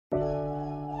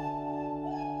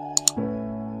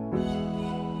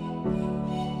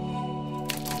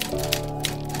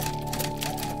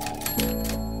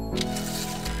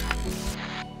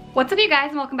What's up you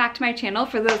guys, and welcome back to my channel.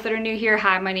 For those that are new here,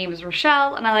 hi, my name is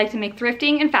Rochelle and I like to make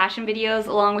thrifting and fashion videos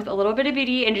along with a little bit of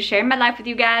beauty and just sharing my life with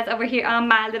you guys over here on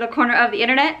my little corner of the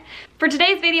internet. For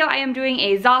today's video, I am doing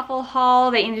a Zaful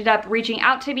haul. They ended up reaching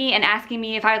out to me and asking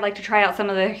me if I'd like to try out some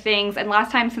of their things, and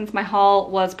last time, since my haul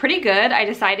was pretty good, I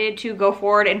decided to go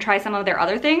forward and try some of their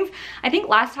other things. I think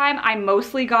last time I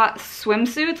mostly got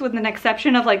swimsuits with an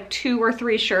exception of like 2 or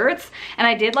 3 shirts, and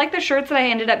I did like the shirts that I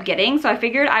ended up getting, so I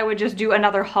figured I would just do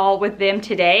another haul with them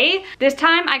today. This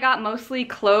time I got mostly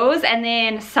clothes and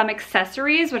then some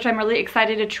accessories, which I'm really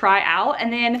excited to try out.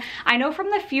 And then I know from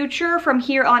the future, from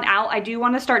here on out, I do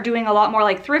want to start doing a lot more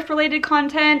like thrift related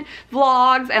content,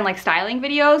 vlogs, and like styling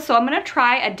videos. So I'm gonna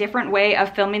try a different way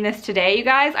of filming this today, you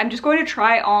guys. I'm just going to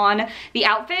try on the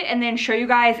outfit and then show you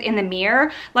guys in the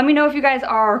mirror. Let me know if you guys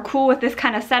are cool with this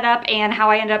kind of setup and how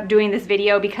I end up doing this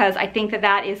video, because I think that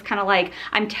that is kind of like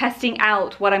I'm testing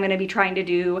out what I'm gonna be trying to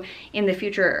do in the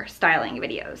future styling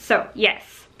videos. So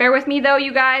yes, bear with me though,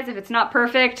 you guys, if it's not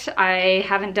perfect. I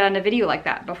haven't done a video like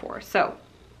that before, so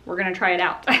we're gonna try it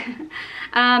out.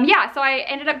 Yeah, so I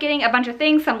ended up getting a bunch of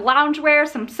things, some loungewear,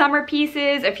 some summer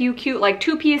pieces, a few cute like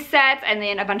 2-piece sets, and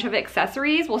then a bunch of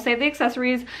accessories. We'll save the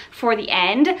accessories for the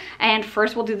end, and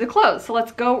first we'll do the clothes. So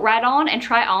let's go right on and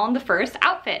try on the first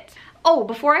outfit. Oh,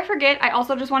 before I forget, I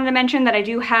also just wanted to mention that I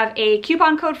do have a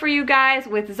coupon code for you guys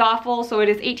with Zaful, so it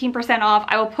is 18% off.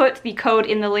 I will put the code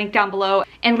in the link down below,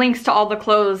 and links to all the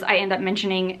clothes I end up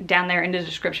mentioning down there in the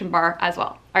description bar as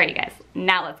well. All right, you guys,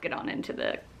 now let's get on into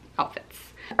the outfits.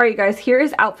 All right, you guys, here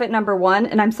is outfit number 1,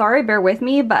 and I'm sorry, bear with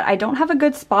me, but I don't have a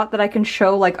good spot that I can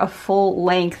show like a full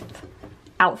length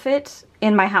outfit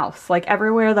in my house. Like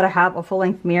everywhere that I have a full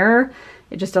length mirror,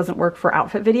 it just doesn't work for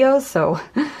outfit videos, so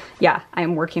yeah,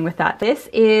 I'm working with that. This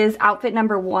is outfit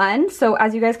number 1. So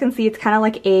as you guys can see, it's kind of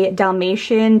like a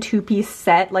Dalmatian 2-piece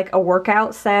set, like a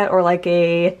workout set or like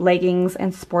a leggings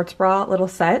and sports bra little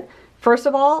set. First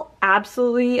of all,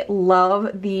 absolutely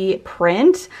love the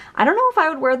print. I don't know if I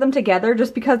would wear them together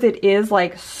just because it is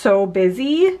like so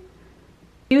busy. I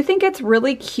do think it's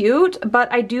really cute,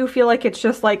 but I do feel like it's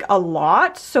just like a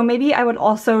lot. So maybe I would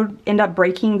also end up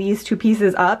breaking these 2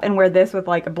 pieces up and wear this with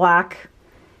like black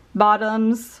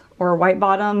bottoms or white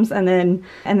bottoms, and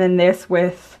then this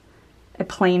with a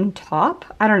plain top.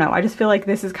 I don't know, I just feel like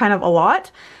this is kind of a lot.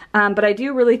 But I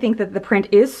do really think that the print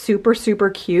is super,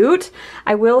 super cute.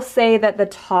 I will say that the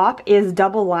top is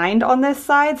double lined on this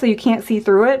side, so you can't see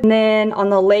through it. And then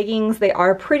on the leggings, they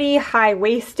are pretty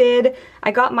high-waisted. I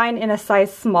got mine in a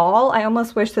size small. I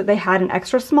almost wish that they had an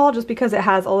extra small just because it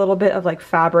has a little bit of like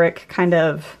fabric kind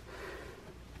of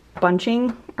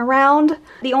bunching around.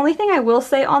 The only thing I will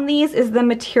say on these is the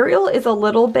material is a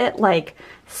little bit like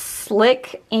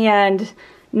slick and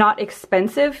not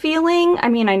expensive feeling. I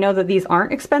mean, I know that these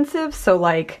aren't expensive, so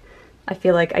like I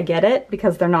feel like I get it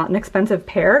because they're not an expensive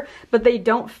pair, but they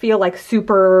don't feel like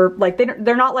super, like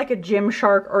they're not like a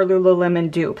Gymshark or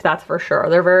Lululemon dupe, that's for sure.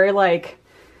 They're very like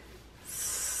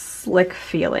slick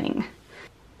feeling.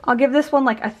 I'll give this one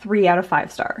like a 3 out of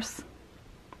 5 stars.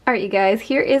 All right, you guys,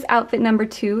 here is outfit number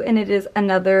 2, and it is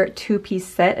another 2-piece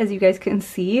set, as you guys can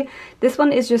see. This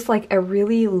one is just like a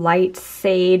really light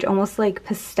sage, almost like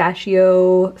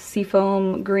pistachio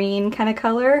seafoam green kind of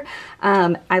color.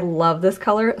 I love this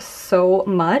color so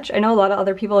much. I know a lot of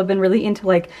other people have been really into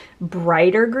like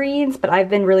brighter greens, but I've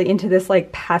been really into this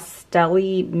like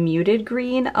pastel-y muted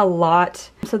green a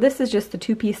lot. So this is just the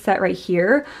 2-piece set right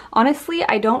here. Honestly,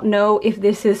 I don't know if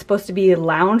this is supposed to be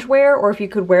loungewear or if you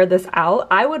could wear this out.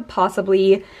 I would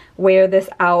possibly wear this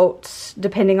out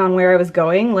depending on where I was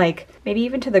going, like maybe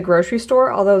even to the grocery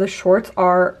store, although the shorts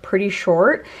are pretty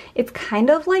short. It's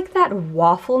kind of like that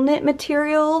waffle knit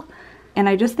material, and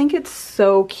I just think it's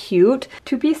so cute.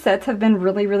 2-piece sets have been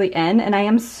really, really in, and I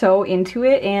am so into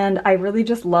it, and I really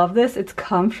just love this. It's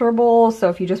comfortable, so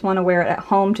if you just want to wear it at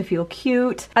home to feel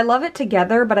cute. I love it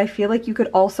together, but I feel like you could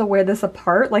also wear this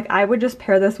apart. Like I would just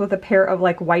pair this with a pair of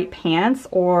like white pants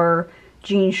or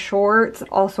jean shorts,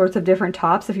 all sorts of different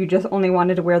tops if you just only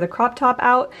wanted to wear the crop top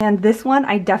out. And this one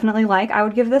I definitely like. I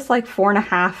would give this like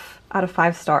 4.5 out of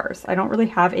 5 stars. I don't really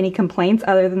have any complaints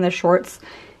other than the shorts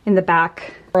in the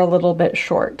back are a little bit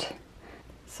short.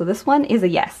 So this one is a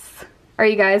yes. All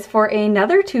right, you guys, for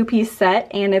another 2-piece set,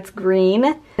 and it's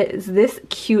green, is this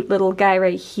cute little guy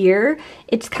right here.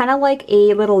 It's kind of like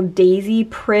a little daisy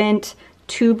print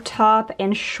tube top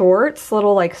and shorts,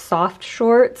 little like soft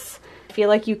shorts. I feel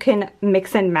like you can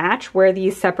mix and match, wear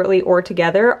these separately or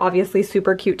together. Obviously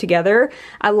super cute together.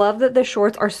 I love that the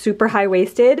shorts are super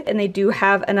high-waisted and they do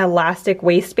have an elastic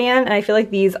waistband, and I feel like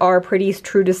these are pretty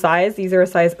true to size. These are a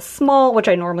size small, which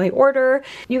I normally order.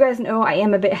 You guys know I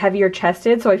am a bit heavier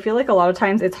chested, so I feel like a lot of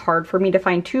times it's hard for me to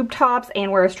find tube tops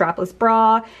and wear a strapless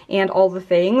bra and all the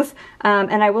things.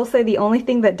 And I will say the only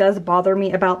thing that does bother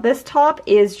me about this top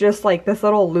is just like this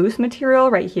little loose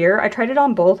material right here. I tried it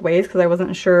on both ways because I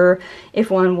wasn't sure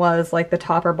if one was like the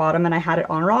top or bottom and I had it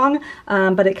on wrong,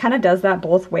 but it kind of does that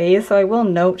both ways. So I will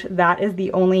note that is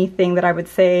the only thing that I would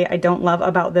say I don't love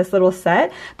about this little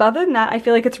set. But other than that, I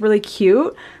feel like it's really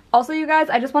cute. Also, you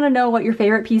guys, I just want to know what your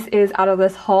favorite piece is out of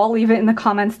this haul. Leave it in the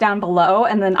comments down below,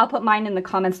 and then I'll put mine in the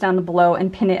comments down below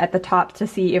and pin it at the top to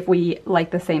see if we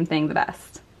like the same thing the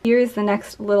best. Here's the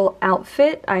next little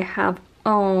outfit I have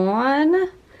on.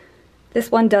 This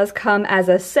one does come as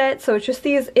a set, so it's just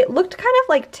these, it looked kind of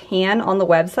like tan on the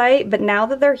website, but now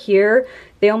that they're here,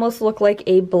 they almost look like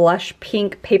a blush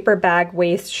pink paper bag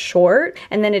waist short,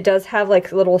 and then it does have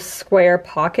like little square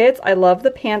pockets. I love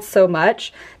the pants so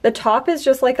much. The top is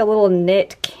just like a little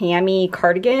knit cami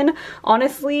cardigan.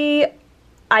 Honestly,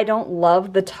 I don't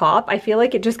love the top. I feel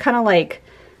like it just kind of like,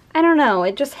 I don't know,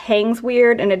 it just hangs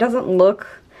weird and it doesn't look,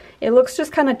 it looks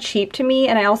just kind of cheap to me,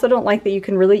 and I also don't like that you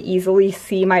can really easily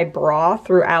see my bra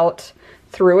through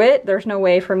it. There's no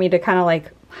way for me to kind of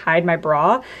like hide my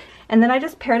bra. And then I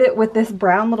just paired it with this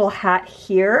brown little hat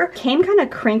here. Came kind of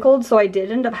crinkled, so I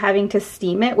did end up having to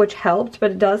steam it, which helped,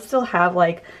 but it does still have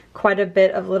like quite a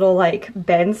bit of little like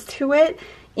bends to it.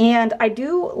 And I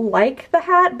do like the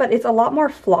hat, but it's a lot more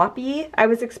floppy. I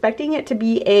was expecting it to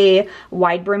be a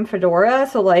wide brim fedora,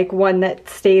 so like one that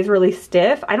stays really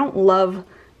stiff. I don't love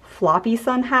floppy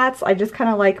sun hats. I just kind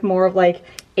of like more of like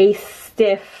a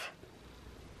stiff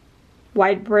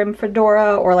wide brim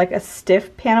fedora or like a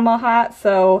stiff Panama hat.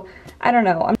 So I don't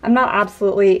know. I'm not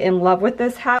absolutely in love with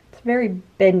this hat. It's very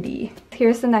bendy.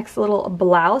 Here's the next little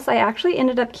blouse. I actually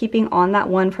ended up keeping on that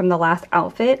one from the last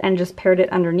outfit and just paired it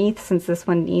underneath since this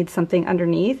one needs something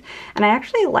underneath. And I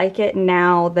actually like it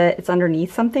now that it's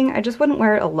underneath something. I just wouldn't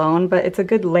wear it alone, but it's a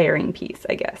good layering piece,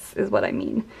 I guess, is what I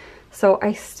mean. So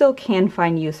I still can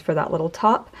find use for that little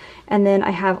top. And then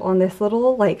I have on this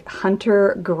little like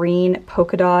hunter green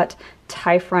polka dot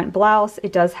tie front blouse.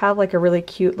 It does have like a really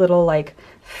cute little like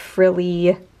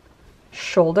frilly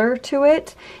shoulder to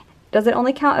it. Does it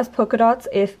only count as polka dots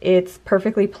if it's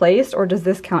perfectly placed, or does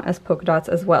this count as polka dots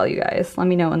as well, you guys? Let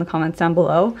me know in the comments down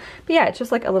below. But yeah, it's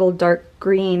just like a little dark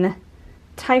green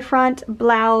tie front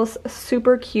blouse,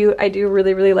 super cute. I do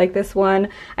really like this one.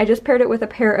 I just paired it with a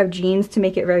pair of jeans to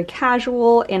make it very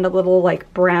casual and a little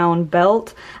like brown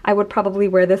belt. I would probably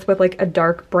wear this with like a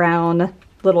dark brown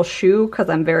little shoe because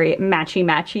I'm very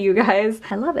matchy you guys.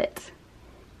 I love it.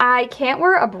 I can't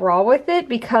wear a bra with it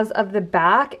because of the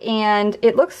back, and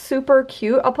it looks super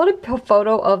cute. I'll put a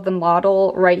photo of the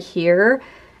model right here,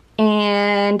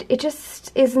 and it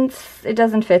just isn't, it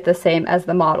doesn't fit the same as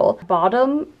the model.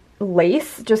 Bottom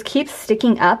lace just keeps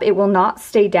sticking up. It will not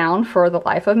stay down for the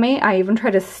life of me. I even try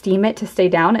to steam it to stay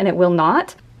down and it will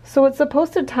not. So it's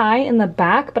supposed to tie in the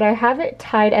back, but I have it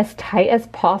tied as tight as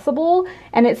possible,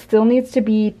 and it still needs to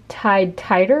be tied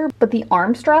tighter, but the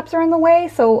arm straps are in the way,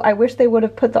 so I wish they would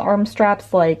have put the arm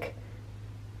straps like,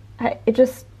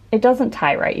 it doesn't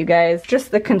tie right, you guys.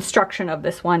 Just the construction of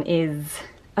this one is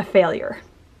a failure.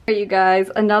 You guys,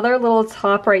 another little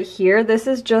top right here. This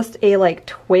is just a like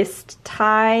twist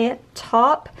tie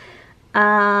top.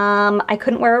 I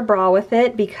couldn't wear a bra with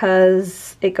it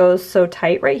because it goes so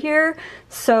tight right here.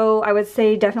 So I would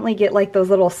say definitely get like those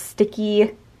little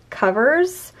sticky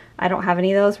covers. I don't have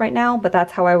any of those right now, but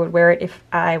that's how I would wear it if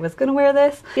I was gonna wear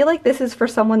this. I feel like this is for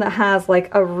someone that has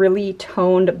like a really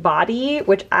toned body,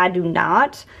 which I do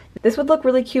not. This would look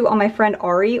really cute on my friend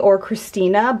Ari or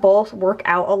Christina. Both work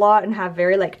out a lot and have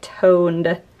very like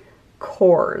toned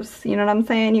cores. You know what I'm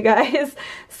saying, you guys?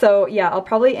 So yeah, I'll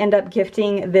probably end up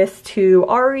gifting this to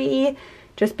Ari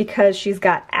just because she's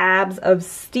got abs of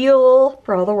steel.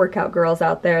 For all the workout girls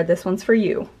out there, this one's for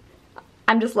you.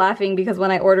 I'm just laughing because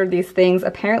when I ordered these things,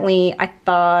 apparently I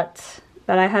thought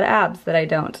that I had abs that I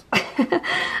don't.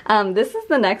 This is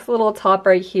the next little top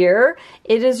right here.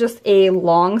 It is just a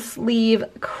long sleeve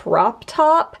crop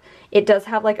top. It does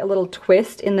have like a little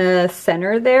twist in the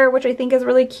center there, which I think is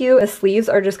really cute. The sleeves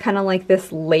are just kind of like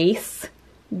this lace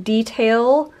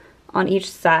detail on each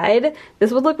side.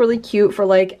 This would look really cute for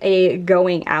like a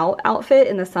going out outfit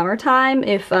in the summertime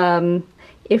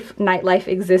if nightlife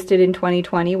existed in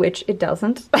 2020, which it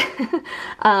doesn't.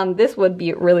 This would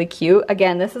be really cute.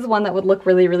 Again, this is one that would look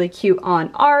really, really cute on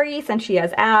Ari since she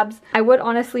has abs. I would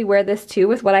honestly wear this too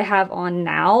with what I have on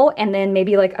now, and then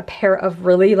maybe like a pair of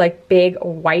really like big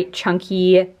white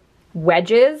chunky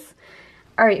wedges.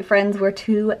 All right, friends, we're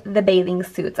to the bathing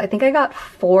suits. I think I got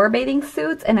 4 bathing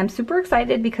suits, and I'm super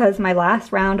excited because my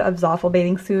last round of Zaful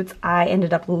bathing suits I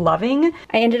ended up loving.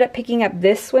 I ended up picking up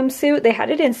this swimsuit. They had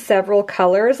it in several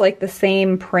colors, like the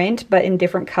same print, but in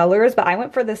different colors, but I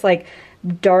went for this like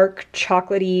dark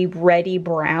chocolatey reddy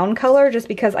brown color just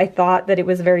because I thought that it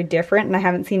was very different, and I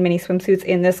haven't seen many swimsuits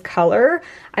in this color.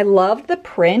 I love the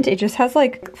print. It just has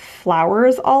like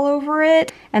flowers all over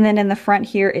it, and then in the front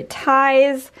here it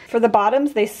ties. For the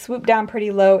bottoms, they swoop down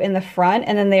pretty low in the front,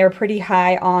 and then they are pretty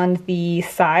high on the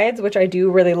sides, which I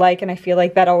do really like, and I feel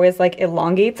like that always like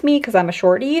elongates me because I'm a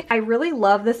shorty. I really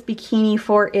love this bikini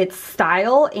for its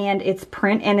style and its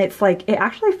print, and it's like, it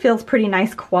actually feels pretty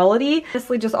nice quality.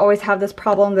 Honestly, just always have this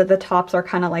problem that the tops are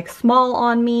kind of like small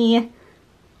on me.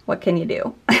 What can you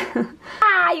do?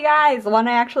 Ah, you guys, one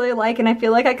I actually like and I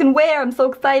feel like I can wear. I'm so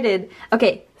excited.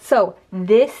 Okay, so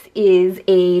this is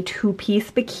a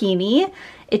 2-piece bikini.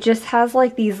 It just has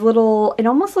like these little, it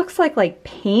almost looks like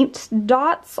paint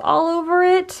dots all over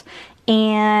it.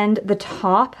 And the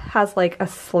top has like a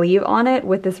sleeve on it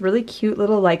with this really cute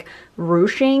little like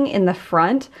ruching in the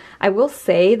front. I will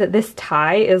say that this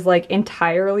tie is like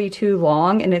entirely too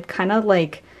long, and it's kind of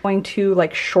like going to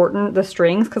like shorten the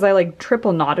strings because I like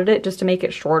triple knotted it just to make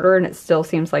it shorter, and it still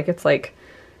seems like it's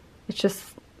just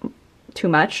too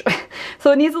much.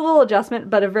 So it needs a little adjustment,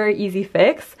 but a very easy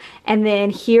fix. And then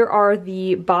here are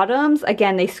the bottoms.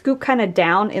 Again, they scoop kind of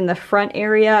down in the front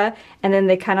area, and then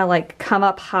they kind of like come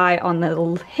up high on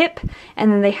the hip, and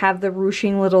then they have the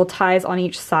ruching little ties on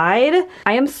each side.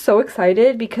 I am so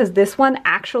excited because this one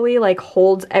actually like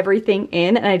holds everything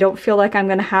in, and I don't feel like I'm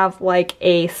gonna have like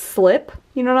a slip.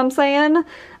 You know what I'm saying?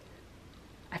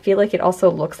 I feel like it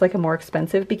also looks like a more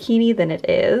expensive bikini than it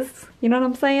is. You know what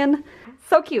I'm saying?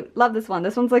 So cute. Love this one.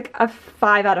 This one's like a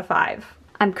 5 out of 5.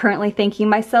 I'm currently thanking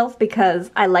myself because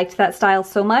I liked that style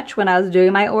so much when I was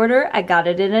doing my order, I got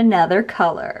it in another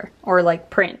color. Or like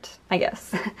print, I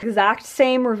guess. Exact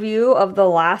same review of the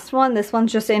last one. This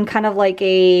one's just in kind of like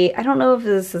a, I don't know if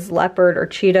this is leopard or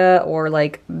cheetah or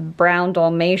like brown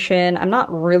Dalmatian. I'm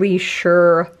not really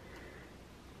sure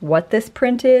what this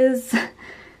print is.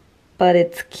 But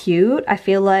it's cute. I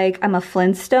feel like I'm a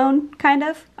Flintstone, kind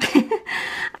of.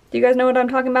 Do you guys know what I'm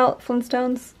talking about?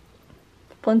 Flintstones?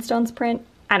 Flintstones print?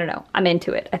 I don't know. I'm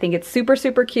into it. I think it's super,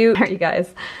 super cute. All right, you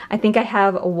guys. I think I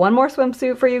have one more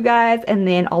swimsuit for you guys, and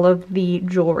then all of the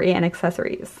jewelry and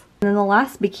accessories. And then the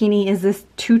last bikini is this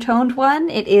two-toned one.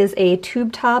 It is a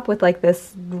tube top with like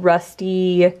this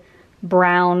rusty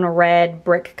brown red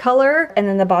brick color. And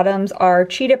then the bottoms are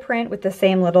cheetah print with the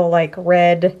same little like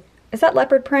red, is that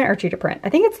leopard print or cheetah print? I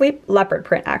think it's leopard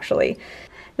print actually.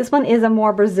 This one is a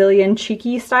more Brazilian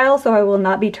cheeky style, so I will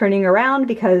not be turning around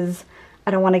because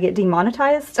I don't want to get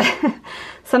demonetized.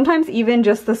 Sometimes even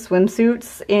just the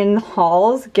swimsuits in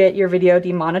hauls get your video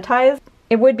demonetized.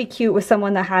 It would be cute with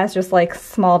someone that has just like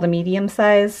small to medium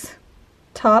size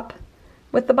top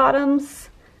with the bottoms.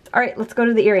 All right, let's go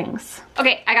to the earrings.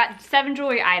 Okay, I got 7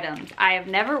 jewelry items. I have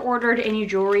never ordered any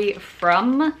jewelry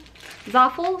from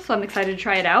Zaful, so I'm excited to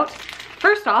try it out.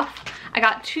 First off, I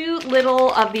got 2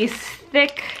 little of these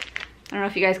thick, I don't know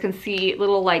if you guys can see,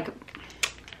 little like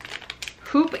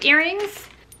hoop earrings.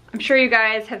 I'm sure you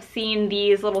guys have seen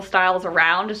these little styles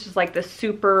around. It's just like the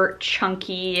super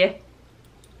chunky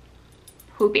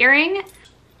hoop earring,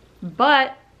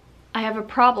 but I have a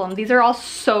problem. These are all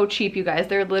so cheap, you guys.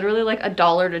 They're literally like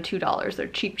 $1 to $2. They're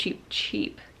cheap, cheap,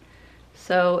 cheap.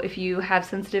 So if you have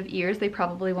sensitive ears, they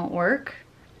probably won't work.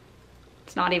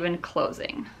 It's not even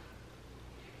closing.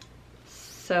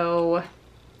 So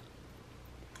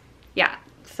yeah,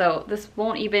 so this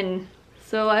won't even,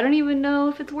 so I don't even know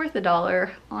if it's worth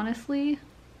 $1, honestly.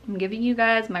 I'm giving you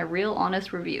guys my real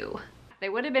honest review. They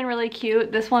would have been really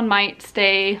cute. This one might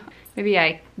stay, maybe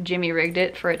I Jimmy rigged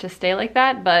it for it to stay like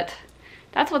that, but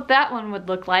that's what that one would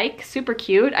look like. Super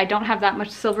cute. I don't have that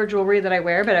much silver jewelry that I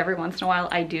wear, but every once in a while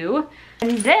I do.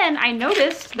 And then I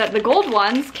noticed that the gold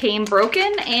ones came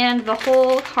broken and the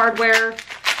whole hardware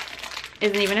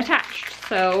isn't even attached.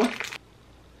 So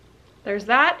there's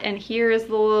that, and here is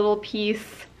the little piece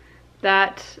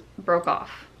that broke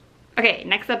off. Okay,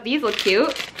 next up, these look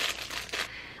cute.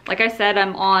 Like I said,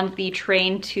 I'm on the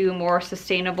train to more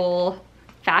sustainable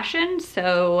fashion,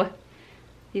 so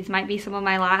these might be some of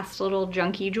my last little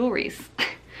junky jewelries.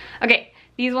 Okay,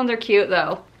 these ones are cute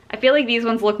though. I feel like these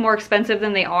ones look more expensive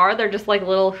than they are. They're just like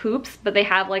little hoops, but they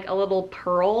have like a little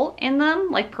pearl in them,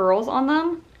 like pearls on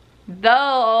them.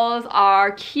 Those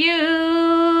are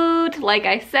cute. Like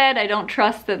I said, I don't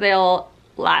trust that they'll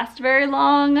last very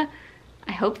long.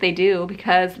 I hope they do,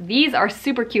 because these are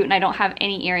super cute and I don't have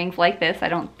any earrings like this, I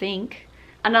don't think.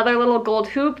 Another little gold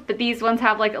hoop, but these ones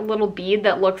have like a little bead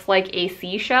that looks like a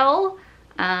seashell.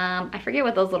 I forget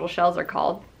what those little shells are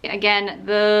called. Again,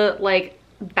 the like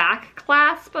back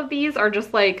clasp of these are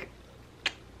just like,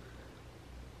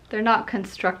 they're not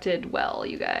constructed well,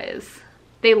 you guys.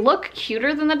 They look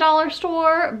cuter than the dollar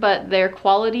store, but their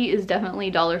quality is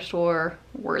definitely dollar store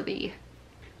worthy.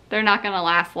 They're not gonna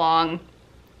last long.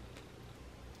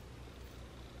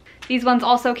 These ones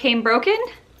also came broken,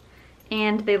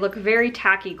 and they look very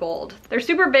tacky gold. They're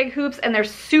super big hoops and they're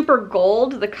super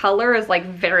gold. The color is like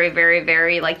very, very,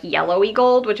 very like yellowy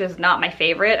gold, which is not my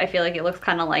favorite. I feel like it looks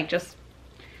kind of like just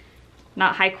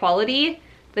not high quality.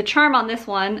 The charm on this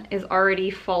one is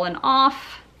already fallen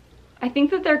off. I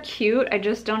think that they're cute. I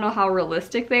just don't know how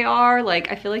realistic they are.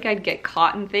 Like, I feel like I'd get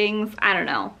caught in things. I don't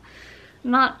know.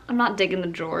 I'm not digging the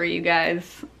jewelry, you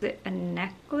guys. Is it a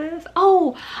necklace?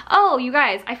 Oh, you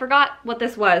guys, I forgot what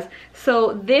this was.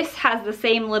 So this has the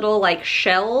same little like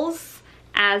shells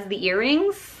as the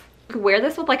earrings. You could wear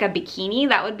this with like a bikini.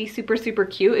 That would be super, super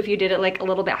cute if you did it like a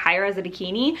little bit higher as a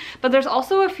bikini. But there's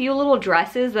also a few little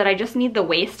dresses that I just need the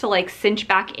waist to like cinch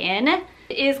back in.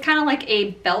 It is kind of like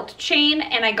a belt chain,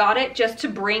 and I got it just to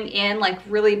bring in like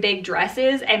really big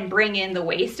dresses and bring in the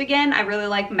waist again. I really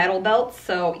like metal belts,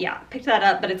 so yeah, picked that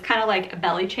up, but it's kind of like a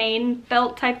belly chain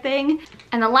belt type thing.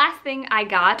 And the last thing I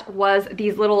got was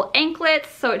these little anklets.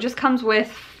 So it just comes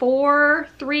with four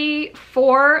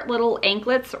little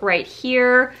anklets right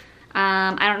here.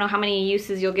 I don't know how many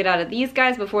uses you'll get out of these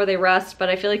guys before they rust, but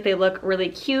I feel like they look really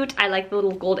cute. I like the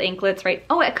little gold anklets, right?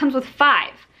 Oh, it comes with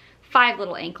five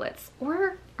little anklets.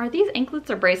 Or are these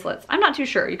anklets or bracelets? I'm not too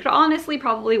sure. You could honestly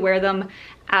probably wear them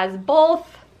as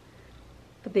both,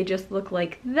 but they just look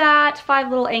like that. 5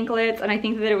 little anklets, and I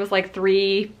think that it was like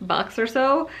 $3 or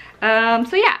so.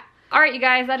 So yeah. All right, you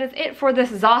guys, that is it for this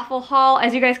Zaful haul.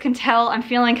 As you guys can tell, I'm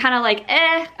feeling kind of like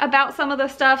about some of the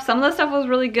stuff. Some of the stuff was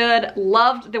really good.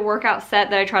 Loved the workout set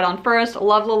that I tried on first.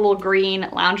 Loved the little green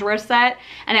loungewear set.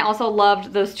 And I also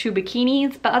loved those 2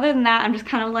 bikinis. But other than that, I'm just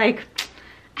kind of like,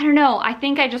 I don't know. I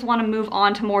think I just want to move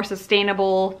on to more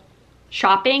sustainable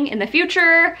shopping in the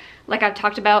future, like I've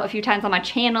talked about a few times on my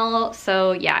channel.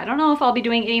 So yeah, I don't know if I'll be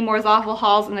doing any more Zaful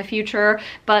hauls in the future,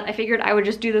 but I figured I would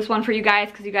just do this one for you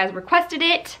guys because you guys requested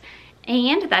it.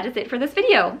 And that is it for this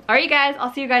video. All right, you guys,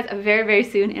 I'll see you guys very, very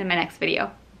soon in my next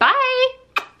video. Bye!